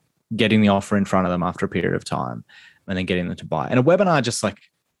 getting the offer in front of them after a period of time, and then getting them to buy. And a webinar just like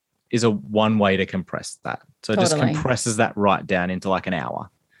is a one way to compress that. So it just compresses that right down into like an hour.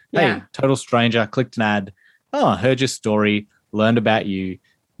 Yeah. Hey, total stranger, clicked an ad. Oh, I heard your story, learned about you.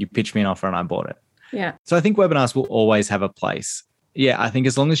 You pitched me an offer and I bought it. Yeah. So I think webinars will always have a place. Yeah, I think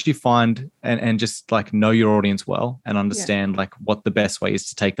as long as you find and just like know your audience well and understand like what the best way is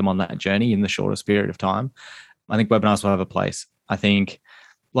to take them on that journey in the shortest period of time, I think webinars will have a place. I think,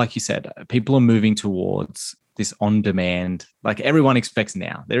 like you said, people are moving towards this on-demand, like everyone expects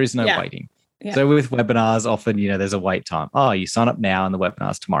now. There is no waiting. Yeah. So with webinars, often, there's a wait time. Oh, you sign up now and the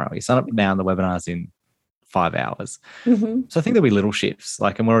webinar's tomorrow. You sign up now and the webinar's in 5 hours. Mm-hmm. So I think there'll be little shifts,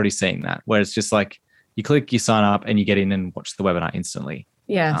 like, and we're already seeing that, where it's just like you click, you sign up, and you get in and watch the webinar instantly.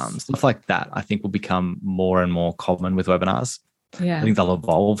 Yes. Stuff like that, I think, will become more and more common with webinars. Yeah. I think they'll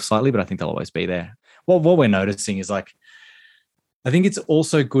evolve slightly, but I think they'll always be there. Well, what we're noticing is like, I think it's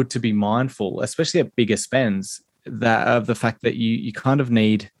also good to be mindful, especially at bigger spends, that of the fact that you kind of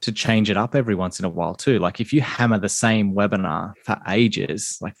need to change it up every once in a while too. Like if you hammer the same webinar for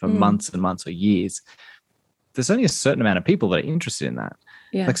ages, like for months and months or years, there's only a certain amount of people that are interested in that.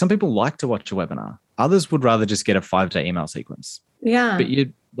 Yeah. Like some people like to watch a webinar. Others would rather just get a 5-day email sequence. Yeah.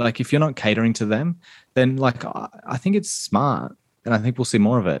 But if you're not catering to them, then like I think it's smart, and I think we'll see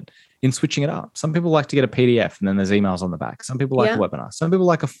more of it in switching it up. Some people like to get a PDF and then there's emails on the back. Some people like a webinar. Some people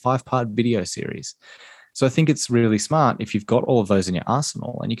like a 5-part video series. So I think it's really smart if you've got all of those in your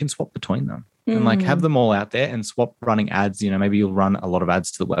arsenal and you can swap between them and like have them all out there and swap running ads. Maybe you'll run a lot of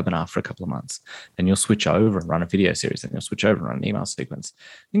ads to the webinar for a couple of months, then you'll switch over and run a video series, then you'll switch over and run an email sequence.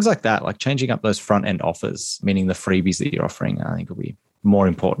 Things like that, like changing up those front end offers, meaning the freebies that you're offering, I think will be more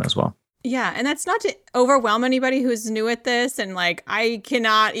important as well. Yeah. And that's not to overwhelm anybody who's new at this. And like, I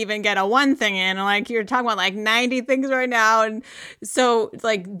cannot even get a one thing in. And like, you're talking about like 90 things right now. And so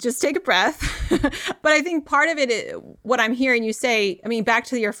like, just take a breath. But I think part of it is what I'm hearing you say, I mean, back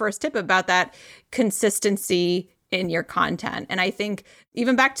to your first tip about that consistency in your content. And I think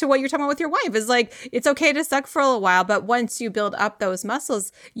even back to what you're talking about with your wife is like, it's okay to suck for a little while, but once you build up those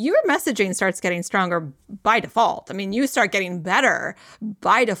muscles, your messaging starts getting stronger by default. I mean, you start getting better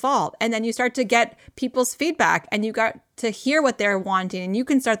by default, and then you start to get people's feedback and you got to hear what they're wanting, and you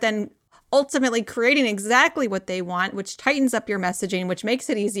can start then ultimately creating exactly what they want, which tightens up your messaging, which makes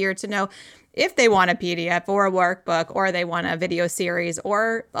it easier to know if they want a PDF or a workbook, or they want a video series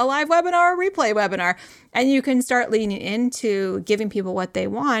or a live webinar or replay webinar. And you can start leaning into giving people what they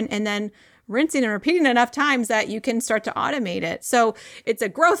want and then rinsing and repeating enough times that you can start to automate it. So it's a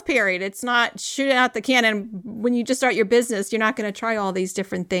growth period. It's not shooting out the cannon. When you just start your business, you're not going to try all these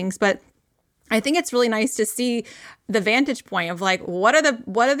different things. But I think it's really nice to see the vantage point of like, what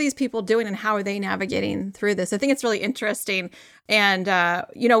are these people doing and how are they navigating through this? I think it's really interesting. And,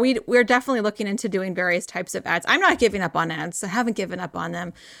 we're definitely looking into doing various types of ads. I'm not giving up on ads. I haven't given up on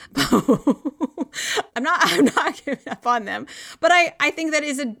them. I'm not giving up on them. But I think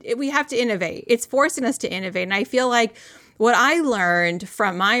that we have to innovate. It's forcing us to innovate. And I feel like what I learned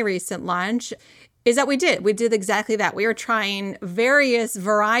from my recent launch is that we did exactly that. We were trying various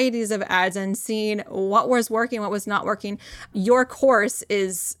varieties of ads and seeing what was working, what was not working. Your course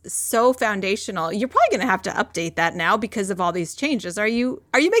is so foundational. You're probably going to have to update that now because of all these changes. Are you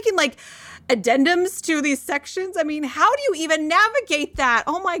making like addendums to these sections? I mean, how do you even navigate that?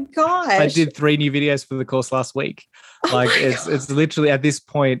 Oh my gosh. I did 3 new videos for the course last week. Like it's literally at this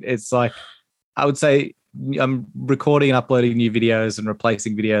point, it's like, I would say, I'm recording and uploading new videos and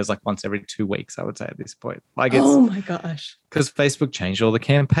replacing videos like once every 2 weeks, I would say at this point. Like it's, oh my gosh. Because Facebook changed all the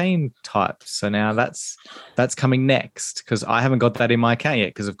campaign types. So now that's coming next, because I haven't got that in my account yet,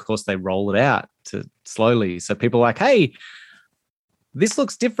 because of course they roll it out to slowly. So people are like, hey, this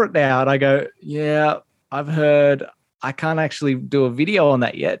looks different now. And I go, yeah, I've heard. I can't actually do a video on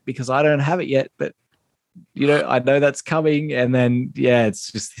that yet because I don't have it yet. But I know that's coming. And then,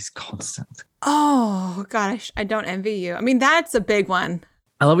 it's just this constant. Oh, gosh, I don't envy you. I mean, that's a big one.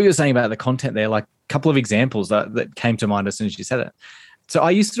 I love what you were saying about the content there, like a couple of examples that came to mind as soon as you said it. So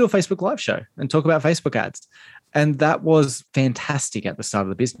I used to do a Facebook Live show and talk about Facebook ads. And that was fantastic at the start of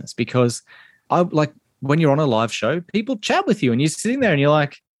the business, because when you're on a live show, people chat with you and you're sitting there and you're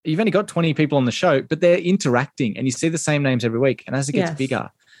like, you've only got 20 people on the show, but they're interacting and you see the same names every week. And as it gets bigger,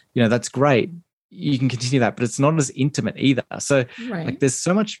 that's great. You can continue that, but it's not as intimate either. So like there's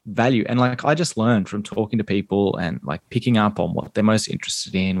so much value. And like I just learned from talking to people and like picking up on what they're most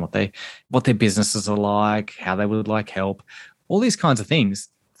interested in, what their businesses are like, how they would like help, all these kinds of things.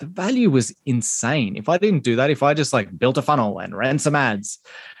 The value was insane. If I didn't do that, if I just like built a funnel and ran some ads,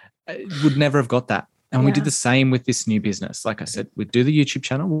 I would never have got that. And we did the same with this new business. Like I said, we'd do the YouTube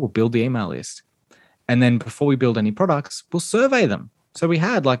channel, we'll build the email list. And then before we build any products, we'll survey them. So we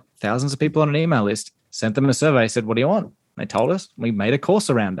had like thousands of people on an email list, sent them a survey, said, what do you want? They told us, we made a course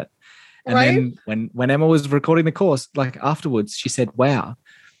around it. And then when Emma was recording the course, like afterwards, she said, wow,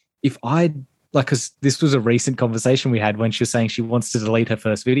 if I, like, because this was a recent conversation we had when she was saying she wants to delete her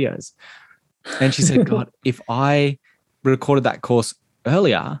first videos. And she said, God, if I recorded that course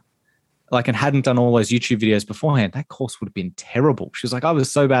earlier, like, and hadn't done all those YouTube videos beforehand, that course would have been terrible. She was like, I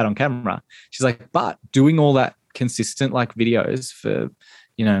was so bad on camera. She's like, but doing all that consistent like videos for,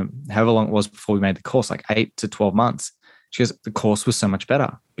 however long it was before we made the course, like 8 to 12 months. She goes, the course was so much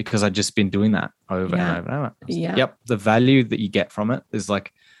better because I'd just been doing that over and over and over. Yeah. Yep. The value that you get from it is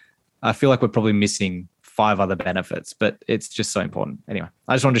like, I feel like we're probably missing 5 other benefits, but it's just so important. Anyway,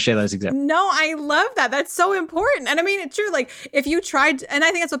 I just wanted to share those examples. No, I love that. That's so important. And I mean, it's true. Like if you tried, and I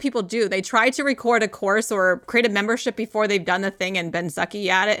think that's what people do. They try to record a course or create a membership before they've done the thing and been sucky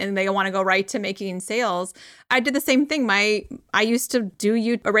at it, and they want to go right to making sales. I did the same thing. I used to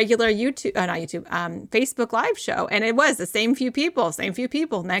do a regular Facebook Live show, and it was the same few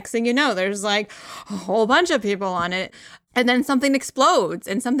people. Next thing you know, there's like a whole bunch of people on it. And then something explodes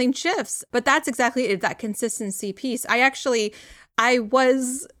and something shifts. But that's exactly it, that consistency piece. I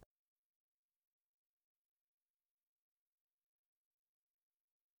was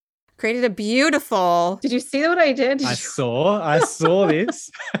created a beautiful. Did you see what I did? I saw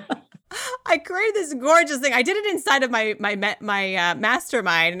this. I created this gorgeous thing. I did it inside of my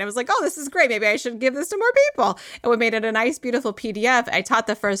mastermind, and I was like, "Oh, this is great. Maybe I should give this to more people." And we made it a nice, beautiful PDF. I taught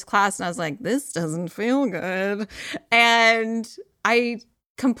the first class, and I was like, "This doesn't feel good," and I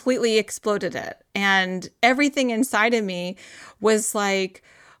completely exploded it. And everything inside of me was like,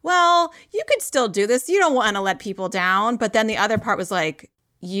 "Well, you could still do this. You don't want to let people down." But then the other part was like,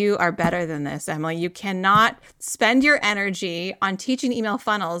 you are better than this, Emily. You cannot spend your energy on teaching email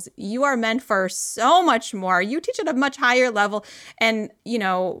funnels. You are meant for so much more. You teach at a much higher level, and,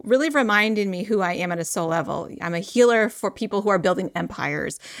 really reminding me who I am at a soul level. I'm a healer for people who are building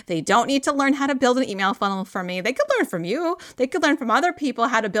empires. They don't need to learn how to build an email funnel from me. They could learn from you. They could learn from other people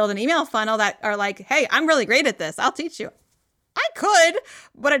how to build an email funnel that are like, hey, I'm really great at this. I'll teach you. I could,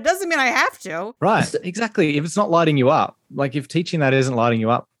 but it doesn't mean I have to. Right. Exactly. If it's not lighting you up, like if teaching that isn't lighting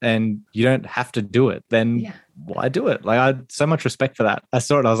you up and you don't have to do it, then why do it? Like I had so much respect for that. I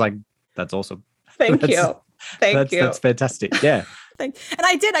saw it and I was like, that's awesome. Thank you. That's fantastic. Yeah. And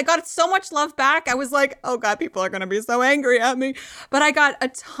I did. I got so much love back. I was like, oh God, people are going to be so angry at me. But I got a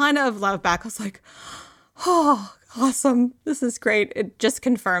ton of love back. I was like, oh, awesome. This is great. It just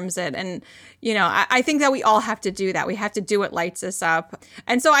confirms it. And, I think that we all have to do that. We have to do what lights us up.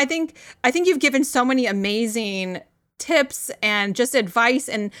 And so I think you've given so many amazing tips and just advice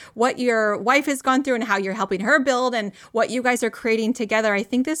and what your wife has gone through and how you're helping her build and what you guys are creating together. I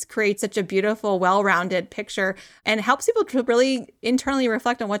think this creates such a beautiful, well-rounded picture and helps people to really internally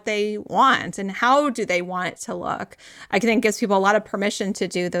reflect on what they want and how do they want it to look. I think it gives people a lot of permission to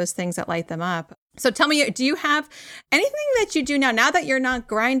do those things that light them up. So tell me, do you have anything that you do now that you're not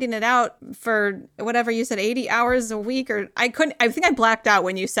grinding it out for whatever you said, 80 hours a week? Or I think I blacked out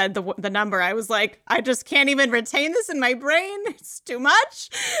when you said the number. I was like, I just can't even retain this in my brain. It's too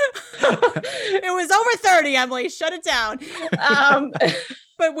much. It was over 30, Emily. Shut it down.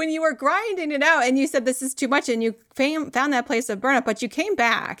 But when you were grinding it out and you said this is too much and you found that place of burnout, but you came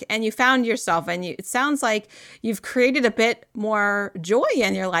back and you found yourself and it sounds like you've created a bit more joy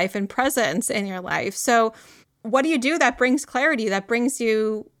in your life and presence in your life. So what do you do that brings clarity, that brings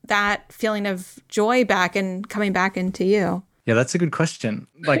you that feeling of joy back and coming back into you? Yeah, that's a good question.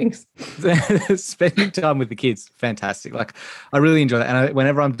 Like spending time with the kids, fantastic. Like I really enjoy that. And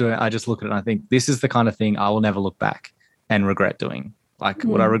whenever I'm doing it, I just look at it and I think this is the kind of thing I will never look back and regret doing. Like,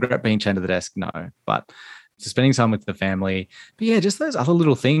 would I regret being chained to the desk? No. But just spending time with the family. But yeah, just those other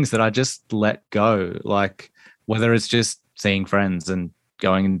little things that I just let go. Like whether it's just seeing friends and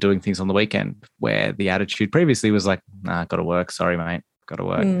going and doing things on the weekend where the attitude previously was like, nah, got to work. Sorry, mate. Got to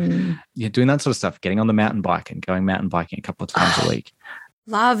work. Yeah, doing that sort of stuff, getting on the mountain bike and going mountain biking a couple of times a week.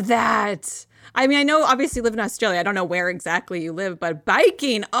 Love that. I mean, I know obviously you live in Australia. I don't know where exactly you live, but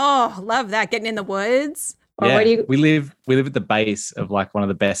biking. Oh, love that. Getting in the woods. Or where do you? we live at the base of like one of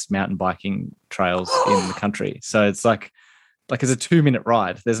the best mountain biking trails in the country. So it's like it's a 2-minute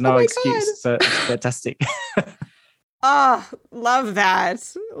ride. There's no excuse. God. So it's fantastic. Oh, love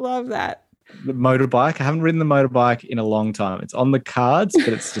that. Love that. The motorbike. I haven't ridden the motorbike in a long time. It's on the cards, but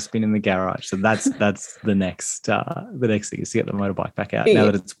it's just been in the garage. So that's the next thing is to get the motorbike back out now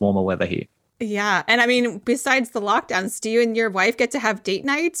that it's warmer weather here. Yeah. And I mean, besides the lockdowns, do you and your wife get to have date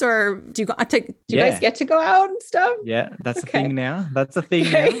nights, or do you guys get to go out and stuff? Yeah, that's a thing now.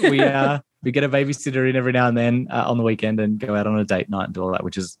 We get a babysitter in every now and then on the weekend and go out on a date night and do all that,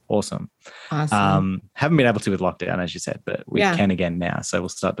 which is awesome. Awesome. Haven't been able to with lockdown, as you said, but we can again now. So we'll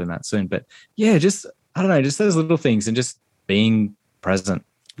start doing that soon. But yeah, just, I don't know, just those little things and just being present,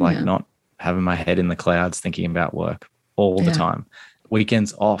 not having my head in the clouds thinking about work all the time.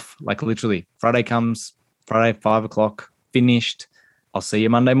 Weekends off, like literally Friday comes, Friday 5:00, finished. I'll see you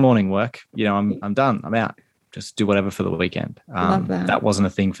Monday morning work. I'm done. I'm out. Just do whatever for the weekend. Love that. That wasn't a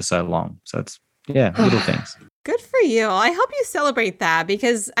thing for so long. So it's, little things. Good for you. I hope you celebrate that,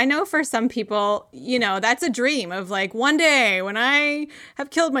 because I know for some people, that's a dream of like, one day when I have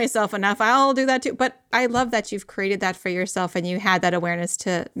killed myself enough, I'll do that too. But I love that you've created that for yourself and you had that awareness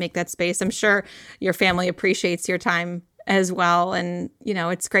to make that space. I'm sure your family appreciates your time as well. And,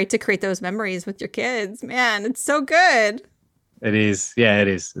 it's great to create those memories with your kids. Man, it's so good. It is. Yeah, it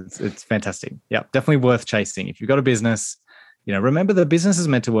is. It's fantastic. Yeah, definitely worth chasing. If you've got a business, remember the business is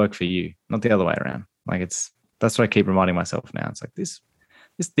meant to work for you, not the other way around. Like that's what I keep reminding myself now. It's like this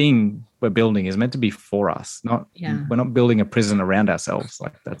thing we're building is meant to be for us, we're not building a prison around ourselves.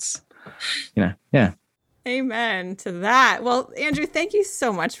 Like that's, Amen to that. Well, Andrew, thank you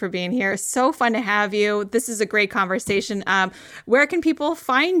so much for being here. So fun to have you. This is a great conversation. Where can people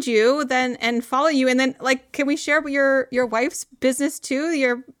find you then and follow you? And then, can we share your wife's business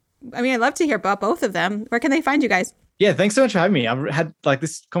too? I'd love to hear about both of them. Where can they find you guys? Yeah, thanks so much for having me. I've had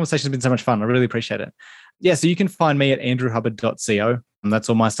this conversation has been so much fun. I really appreciate it. Yeah, so you can find me at andrewhubbard.co. And that's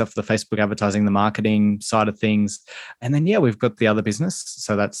all my stuff, the Facebook advertising, the marketing side of things. And then, we've got the other business.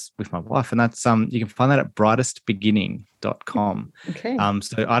 So that's with my wife. And that's, you can find that at brightestbeginning.com. Okay.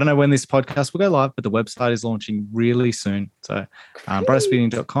 So I don't know when this podcast will go live, but the website is launching really soon. So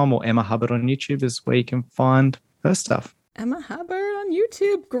brightestbeginning.com or Emma Hubbard on YouTube is where you can find her stuff. Emma Hubbard on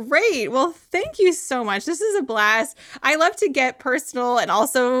YouTube. Great. Well, thank you so much. This is a blast. I love to get personal and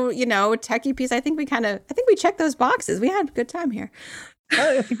also, techie piece. I think we checked those boxes. We had a good time here.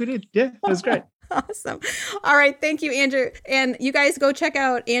 I think we did. Yeah, it was great. Awesome. All right. Thank you, Andrew. And you guys go check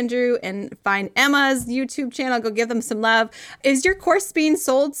out Andrew and find Emma's YouTube channel. Go give them some love. Is your course being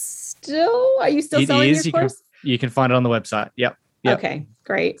sold still? Are you still selling your course? You can find it on the website. Yep. Okay,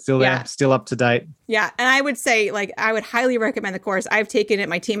 great. Still there, still up to date. Yeah. And I would say, I would highly recommend the course. I've taken it.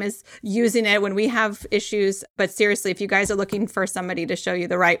 My team is using it when we have issues. But seriously, if you guys are looking for somebody to show you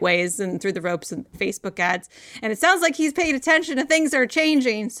the right ways and through the ropes and Facebook ads, and it sounds like he's paid attention to things that are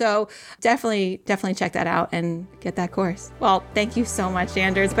changing. So definitely check that out and get that course. Well, thank you so much,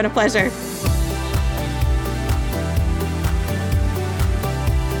 Andrew. It's been a pleasure.